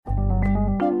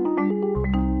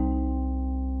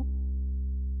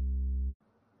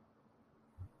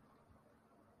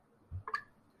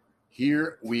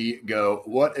Here we go.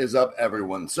 What is up,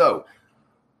 everyone? So,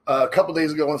 a couple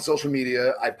days ago on social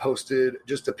media, I posted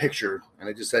just a picture, and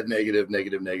it just said negative,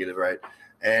 negative, negative, right?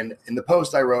 And in the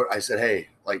post I wrote, I said, hey,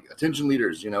 like, attention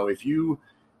leaders, if you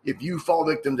fall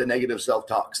victim to negative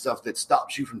self-talk, stuff that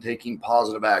stops you from taking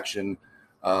positive action,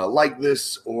 like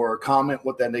this, or comment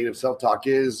what that negative self-talk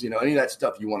is, any of that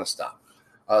stuff you want to stop.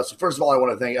 So first of all, I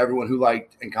want to thank everyone who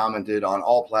liked and commented on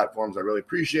all platforms. I really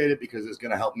appreciate it because it's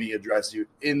going to help me address you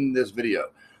in this video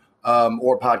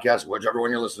or podcast, whichever one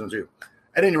you're listening to.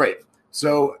 At any rate,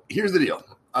 so here's the deal.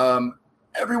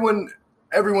 Everyone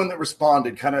that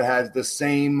responded kind of has the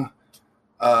same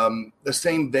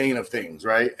vein of things,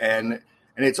 right? And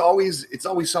it's always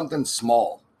something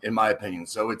small, in my opinion.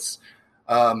 So it's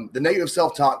the negative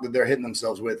self-talk that they're hitting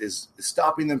themselves with is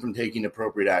stopping them from taking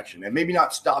appropriate action, and maybe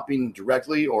not stopping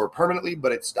directly or permanently,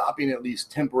 but it's stopping at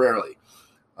least temporarily.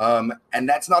 And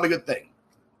that's not a good thing.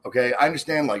 Okay. I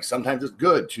understand, like, sometimes it's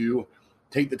good to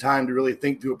take the time to really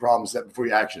think through a problem set before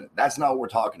you action it. That's not what we're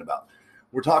talking about.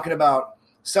 We're talking about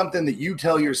something that you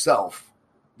tell yourself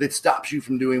that stops you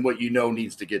from doing what you know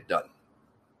needs to get done.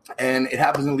 And it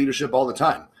happens in leadership all the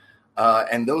time.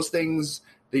 And those things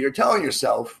that you're telling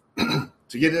yourself,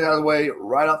 to get it out of the way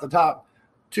right off the top,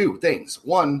 two things.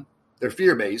 One, they're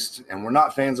fear-based, and we're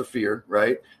not fans of fear,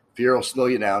 right? Fear will slow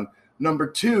you down. Number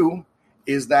two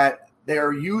is that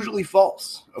they're usually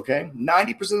false, okay?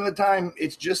 90% of the time,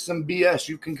 it's just some BS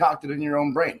you've concocted in your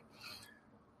own brain.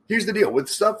 Here's the deal. With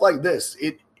stuff like this,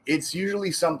 it's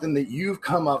usually something that you've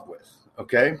come up with,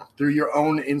 okay, through your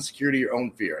own insecurity, your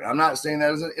own fear. And I'm not saying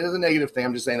that as a negative thing.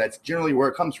 I'm just saying that's generally where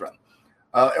it comes from.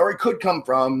 Or it could come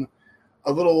from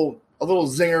a little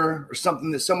zinger or something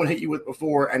that someone hit you with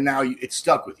before, and now it's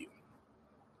stuck with you.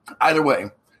 Either way,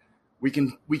 we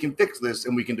can fix this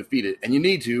and we can defeat it. And you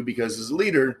need to, because as a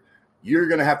leader, you're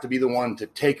going to have to be the one to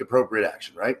take appropriate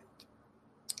action, right?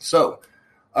 So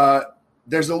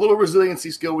there's a little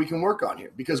resiliency skill we can work on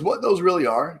here, because what those really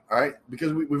are, all right,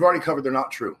 because we've already covered they're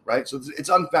not true, right? So it's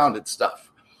unfounded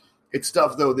stuff. It's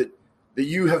stuff, though, that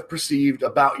you have perceived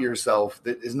about yourself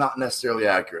that is not necessarily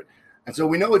accurate. And so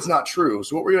we know it's not true.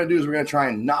 So what we're going to do is we're going to try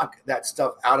and knock that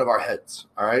stuff out of our heads,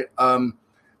 all right? And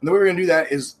the way we're going to do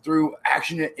that is through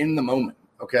action it in the moment,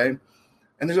 okay?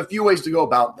 And there's a few ways to go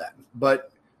about that.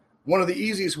 But one of the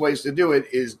easiest ways to do it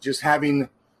is just having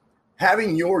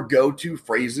your go-to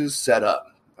phrases set up,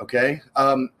 okay?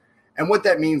 And what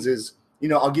that means is,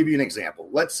 I'll give you an example.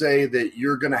 Let's say that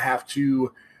you're going to have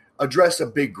to address a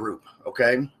big group,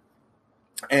 okay?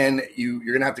 And you're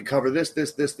going to have to cover this,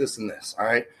 and this, all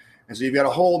right? And so you've got a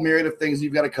whole myriad of things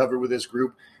you've got to cover with this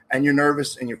group, and you're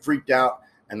nervous and you're freaked out.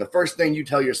 And the first thing you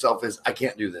tell yourself is, I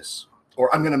can't do this,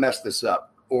 or I'm going to mess this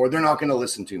up, or they're not going to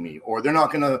listen to me, or they're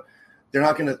not going to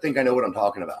think I know what I'm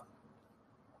talking about.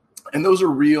 And those are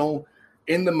real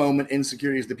in the moment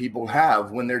insecurities that people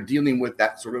have when they're dealing with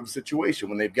that sort of situation,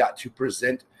 when they've got to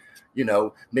present,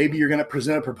 maybe you're going to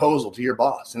present a proposal to your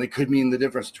boss, and it could mean the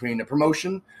difference between a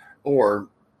promotion or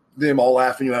them all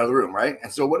laughing you out of the room, right?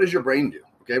 And so what does your brain do?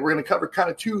 Okay, we're going to cover kind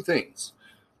of two things.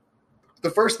 The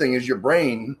first thing is your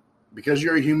brain, because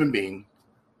you're a human being,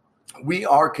 we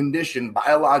are conditioned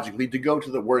biologically to go to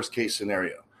the worst case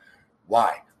scenario.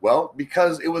 Why? Well,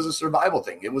 because it was a survival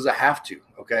thing. It was a have to,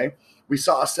 okay? We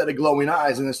saw a set of glowing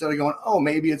eyes, and instead of going, oh,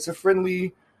 maybe it's a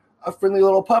friendly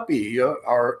little puppy,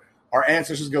 our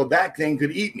ancestors go, that thing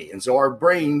could eat me. And so our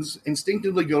brains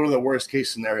instinctively go to the worst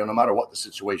case scenario no matter what the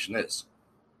situation is.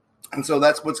 And so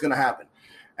that's what's going to happen.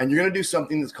 And you're going to do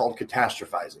something that's called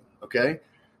catastrophizing, okay?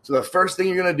 So the first thing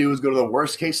you're going to do is go to the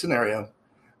worst case scenario,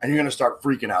 and you're going to start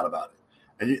freaking out about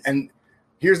it. And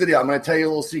here's the deal. I'm going to tell you a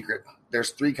little secret.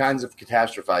 There's three kinds of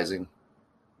catastrophizing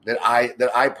that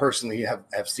I personally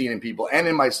have seen in people and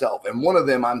in myself. And one of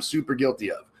them I'm super guilty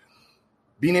of.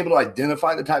 Being able to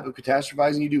identify the type of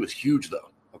catastrophizing you do is huge, though,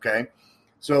 okay?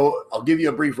 So I'll give you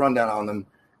a brief rundown on them.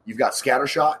 You've got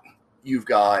scattershot, you've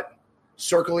got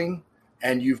circling,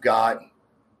 and you've got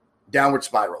downward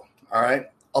spiral, all right?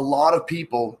 A lot of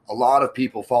people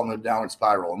fall in the downward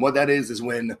spiral. And what that is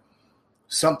when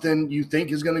something you think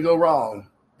is going to go wrong,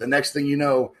 the next thing you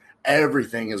know,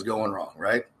 everything is going wrong,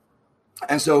 right?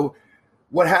 And so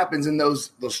what happens in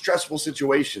those stressful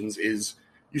situations is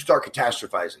you start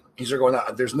catastrophizing. You start going,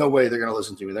 there's no way they're going to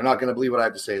listen to me. They're not going to believe what I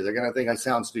have to say. They're going to think I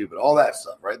sound stupid, all that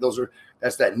stuff, right?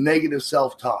 That's that negative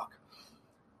self-talk.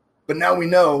 But now we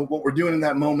know what we're doing in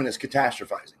that moment is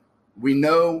catastrophizing. We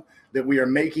know that we are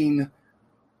making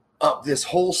up this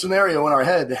whole scenario in our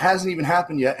head that hasn't even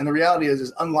happened yet. And the reality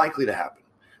is unlikely to happen.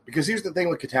 Because here's the thing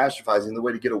with catastrophizing, the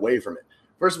way to get away from it.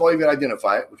 First of all, you've got to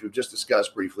identify it, which we've just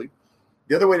discussed briefly.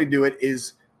 The other way to do it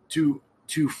is to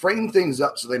to frame things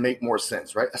up so they make more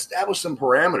sense, right? Establish some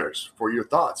parameters for your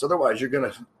thoughts. Otherwise, you're going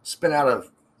to spin out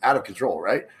of control,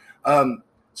 right?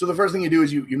 So the first thing you do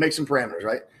is you make some parameters,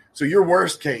 right? So your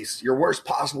worst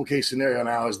possible case scenario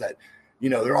now is that,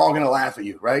 they're all going to laugh at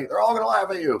you, right? They're all going to laugh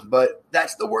at you, but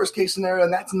that's the worst case scenario,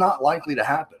 and that's not likely to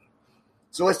happen.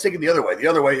 So let's take it the other way. The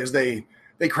other way is they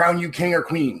crown you king or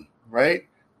queen, right?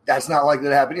 That's not likely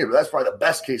to happen either, but that's probably the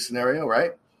best case scenario,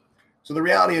 right? So the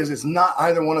reality is it's not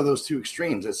either one of those two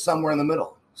extremes. It's somewhere in the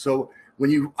middle. So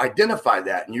when you identify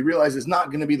that and you realize it's not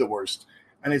going to be the worst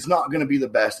and it's not going to be the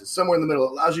best, it's somewhere in the middle,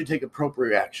 it allows you to take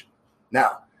appropriate action.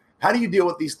 Now, how do you deal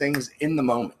with these things in the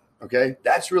moment? Okay,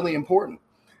 that's really important.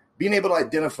 Being able to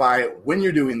identify when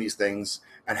you're doing these things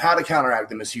and how to counteract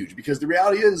them is huge, because the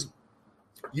reality is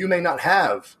you may not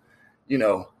have,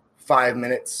 5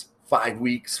 minutes, 5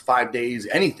 weeks, 5 days,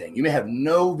 anything. You may have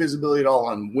no visibility at all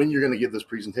on when you're going to give this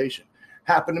presentation.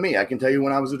 Happened to me. I can tell you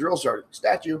when I was a drill sergeant,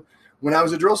 when I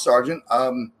was a drill sergeant,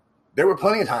 there were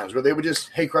plenty of times where they would just,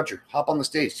 hey, Crutcher, hop on the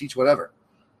stage, teach whatever.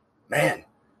 Man,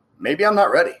 maybe I'm not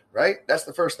ready, right? That's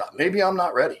the first thought. Maybe I'm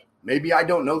not ready. Maybe I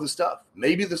don't know the stuff.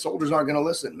 Maybe the soldiers aren't going to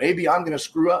listen. Maybe I'm going to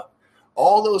screw up.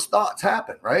 All those thoughts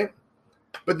happen, right?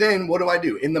 But then what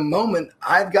do? In the moment,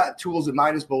 I've got tools at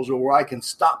my disposal where I can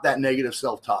stop that negative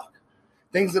self-talk.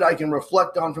 Things that I can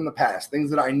reflect on from the past, things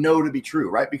that I know to be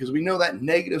true, right? Because we know that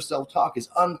negative self-talk is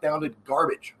unfounded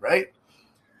garbage, right?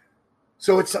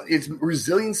 So it's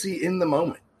resiliency in the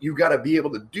moment. You've got to be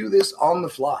able to do this on the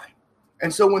fly.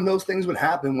 And so when those things would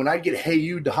happen, when I'd get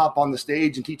Hey-Yu'd to hop on the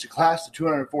stage and teach a class to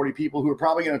 240 people who are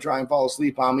probably going to try and fall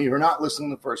asleep on me, who are not listening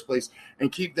in the first place,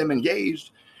 and keep them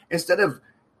engaged, instead of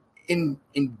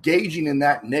engaging in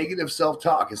that negative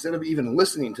self-talk, instead of even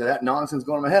listening to that nonsense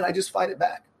going in my head, I just fight it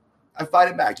back. I fight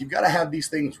it back. You've got to have these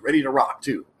things ready to rock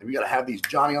too. And you got to have these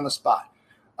Johnny on the spot.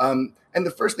 And the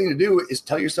first thing to do is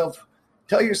tell yourself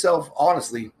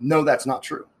honestly, no, that's not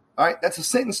true. All right. That's a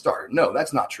sentence starter. No,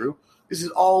 that's not true. This is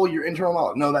all your internal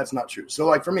knowledge. No, that's not true. So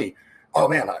like for me, oh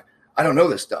man, I don't know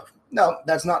this stuff. No,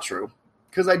 that's not true,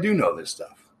 because I do know this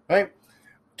stuff, right?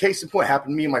 Case in point,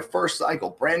 happened to me in my first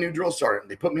cycle, brand new drill sergeant.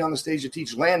 They put me on the stage to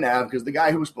teach land nav because the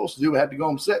guy who was supposed to do it had to go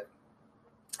home sick.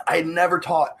 I had never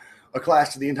taught a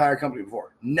class to the entire company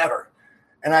before, never.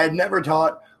 And I had never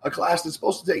taught a class that's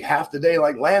supposed to take half the day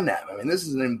like land nav. I mean, this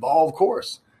is an involved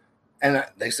course. And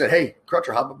they said, hey,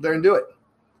 Crutcher, hop up there and do it.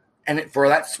 And for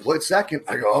that split second,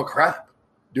 I go, oh, crap.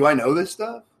 Do I know this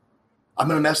stuff? I'm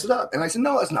going to mess it up. And I said,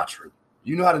 no, that's not true.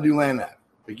 You know how to do land nav.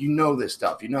 Like, you know this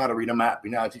stuff. You know how to read a map.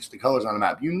 You know how to teach the colors on a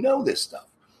map. You know this stuff.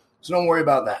 So don't worry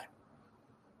about that.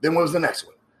 Then what was the next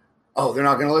one? Oh, they're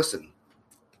not going to listen.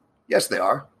 Yes, they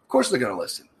are. Of course they're going to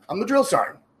listen. I'm the drill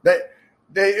sergeant.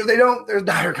 If they don't, there's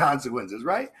dire consequences,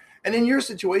 right? And in your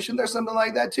situation, there's something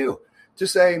like that too. To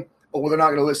say, oh, well, they're not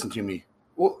going to listen to me.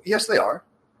 Well, yes, they are.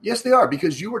 Yes, they are,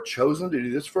 because you were chosen to do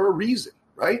this for a reason,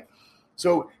 right?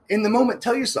 So in the moment,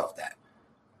 tell yourself that.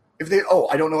 If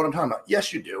I don't know what I'm talking about.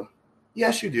 Yes, you do.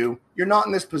 Yes, you do. You're not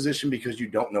in this position because you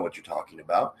don't know what you're talking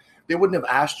about. They wouldn't have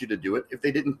asked you to do it if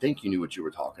they didn't think you knew what you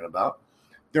were talking about.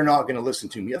 They're not going to listen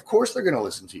to me. Of course they're going to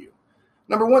listen to you.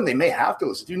 Number one, they may have to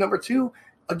listen to you. Number two,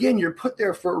 again, you're put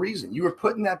there for a reason. You were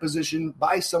put in that position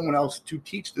by someone else to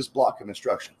teach this block of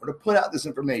instruction, or to put out this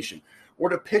information, or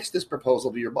to pitch this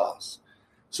proposal to your boss.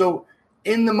 So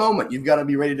in the moment, you've got to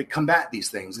be ready to combat these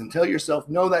things and tell yourself,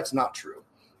 no, that's not true.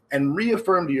 And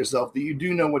reaffirm to yourself that you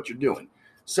do know what you're doing.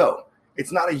 So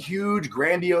it's not a huge,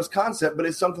 grandiose concept, but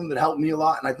it's something that helped me a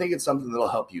lot. And I think it's something that'll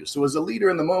help you. So as a leader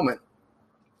in the moment,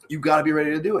 you've got to be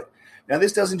ready to do it. Now,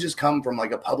 this doesn't just come from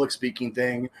like a public speaking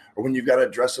thing or when you've got to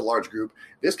address a large group.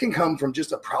 This can come from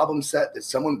just a problem set that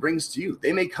someone brings to you.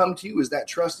 They may come to you as that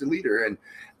trusted leader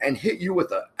and hit you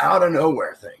with a out of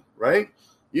nowhere thing, right?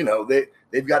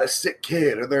 They've got a sick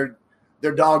kid, or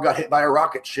their dog got hit by a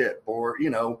rocket ship, or,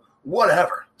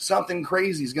 whatever. Something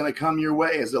crazy is going to come your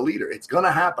way as a leader. It's going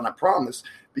to happen, I promise,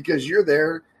 because you're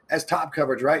there as top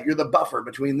coverage, right? You're the buffer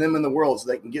between them and the world so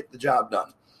they can get the job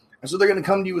done. And so they're going to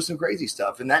come to you with some crazy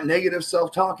stuff. And that negative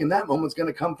self-talk in that moment is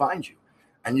going to come find you.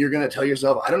 And you're going to tell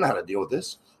yourself, I don't know how to deal with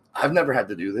this. I've never had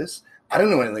to do this. I don't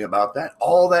know anything about that.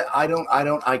 All that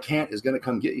I can't is going to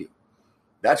come get you.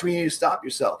 That's when you need to stop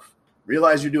yourself.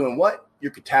 Realize you're doing what?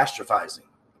 You're catastrophizing,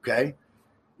 okay?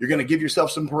 You're going to give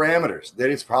yourself some parameters that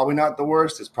it's probably not the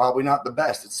worst. It's probably not the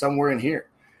best. It's somewhere in here.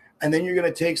 And then you're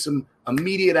going to take some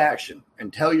immediate action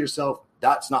and tell yourself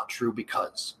that's not true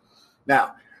because.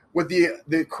 Now, with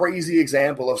the crazy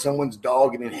example of someone's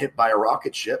dog getting hit by a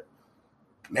rocket ship,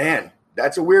 man,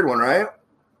 that's a weird one, right?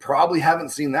 Probably haven't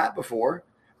seen that before.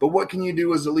 But what can you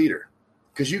do as a leader?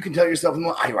 Because you can tell yourself,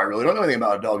 well, I really don't know anything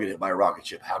about a dog getting hit by a rocket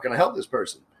ship. How can I help this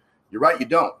person? You're right, you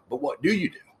don't. But what do?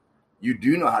 You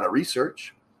do know how to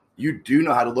research. You do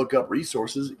know how to look up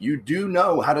resources. You do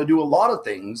know how to do a lot of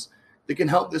things that can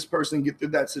help this person get through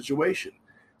that situation.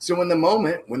 So in the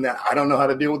moment when that I don't know how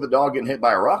to deal with a dog getting hit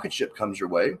by a rocket ship comes your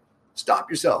way, stop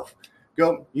yourself.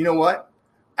 Go, you know what?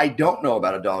 I don't know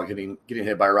about a dog getting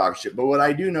hit by a rocket ship, but what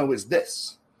I do know is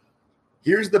this.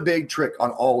 Here's the big trick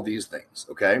on all these things,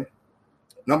 okay?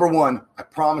 Number one, I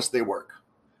promise they work.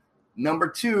 Number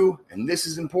two, and this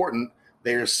is important,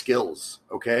 they are skills,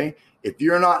 okay? If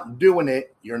you're not doing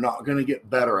it, you're not going to get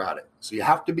better at it. So you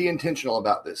have to be intentional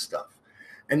about this stuff.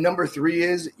 And number three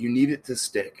is you need it to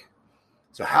stick.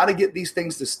 So how to get these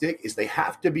things to stick is they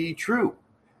have to be true.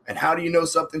 And how do you know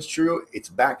something's true? It's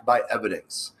backed by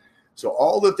evidence. So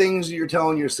all the things you're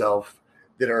telling yourself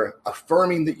that are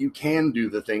affirming that you can do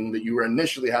the thing that you were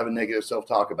initially having negative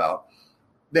self-talk about,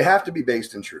 they have to be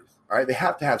based in truth. All right. They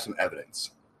have to have some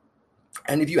evidence.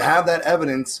 And if you have that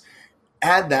evidence,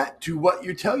 add that to what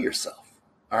you tell yourself.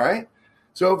 All right.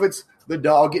 So if it's the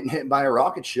dog getting hit by a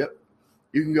rocket ship,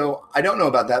 you can go, I don't know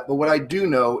about that, but what I do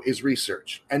know is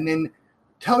research. And then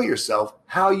tell yourself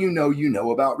how you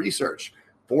know about research.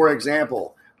 For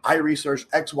example, I researched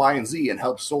X, Y, and Z and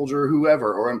helped soldier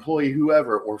whoever or employee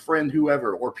whoever or friend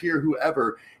whoever or peer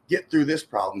whoever get through this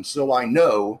problem. So I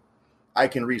know I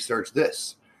can research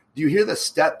this. Do you hear the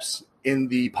steps in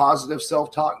the positive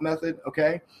self-talk method?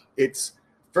 Okay. It's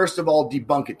first of all,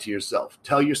 debunk it to yourself.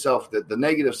 Tell yourself that the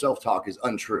negative self-talk is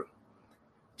untrue.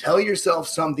 Tell yourself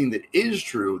something that is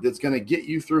true that's going to get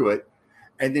you through it,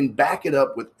 and then back it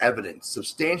up with evidence.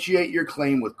 Substantiate your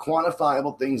claim with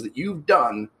quantifiable things that you've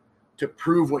done to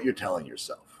prove what you're telling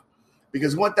yourself.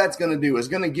 Because what that's going to do is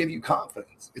going to give you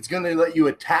confidence. It's going to let you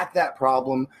attack that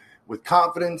problem with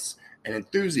confidence and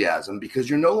enthusiasm because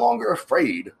you're no longer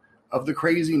afraid of the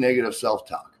crazy negative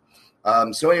self-talk.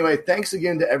 So anyway, thanks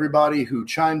again to everybody who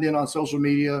chimed in on social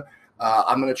media.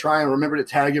 I'm going to try and remember to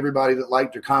tag everybody that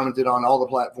liked or commented on all the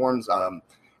platforms.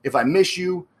 If I miss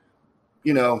you,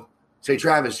 say,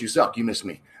 Travis, you suck. You miss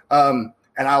me. And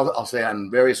I'll say I'm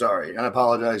very sorry and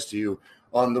apologize to you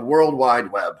on the World Wide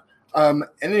Web. And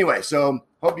anyway, so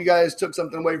hope you guys took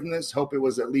something away from this. Hope it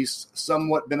was at least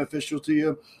somewhat beneficial to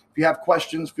you. If you have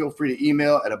questions, feel free to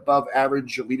email at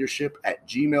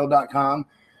aboveaverageleadership@gmail.com.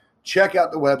 Check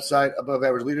out the website,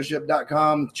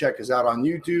 aboveaverageleadership.com. Check us out on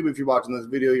YouTube. If you're watching this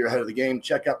video, you're ahead of the game.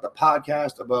 Check out the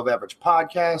podcast, Above Average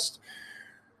Podcast.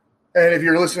 And if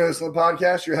you're listening to this on the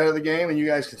podcast, you're ahead of the game, and you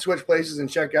guys can switch places and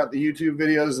check out the YouTube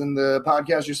videos and the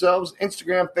podcast yourselves.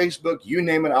 Instagram, Facebook, you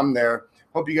name it, I'm there.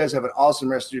 Hope you guys have an awesome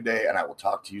rest of your day, and I will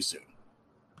talk to you soon.